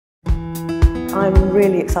I'm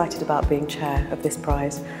really excited about being chair of this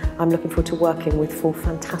prize. I'm looking forward to working with 4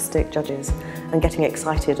 fantastic judges and getting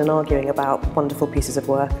excited and arguing about wonderful pieces of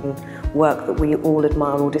work and work that we all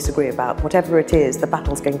admire or disagree about. Whatever it is, the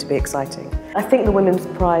battle's going to be exciting. I think the Women's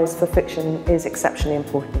Prize for Fiction is exceptionally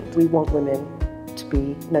important. We want women to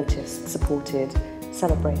be noticed, supported,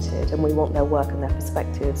 celebrated, and we want their work and their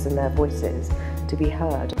perspectives and their voices to be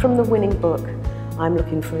heard. From the winning book, I'm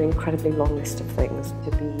looking for an incredibly long list of things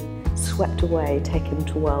to be swept away, taken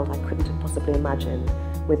to a world I couldn't have possibly imagined,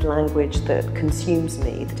 with language that consumes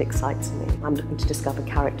me, that excites me. I'm looking to discover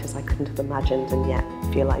characters I couldn't have imagined and yet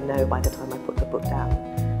feel I know by the time I put the book down.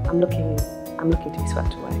 I'm looking to be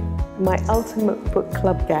swept away. My ultimate book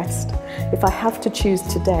club guest, if I have to choose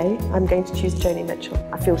today, I'm going to choose Joni Mitchell.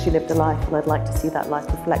 I feel she lived a life and I'd like to see that life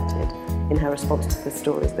reflected in her response to the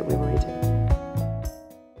stories that we were reading.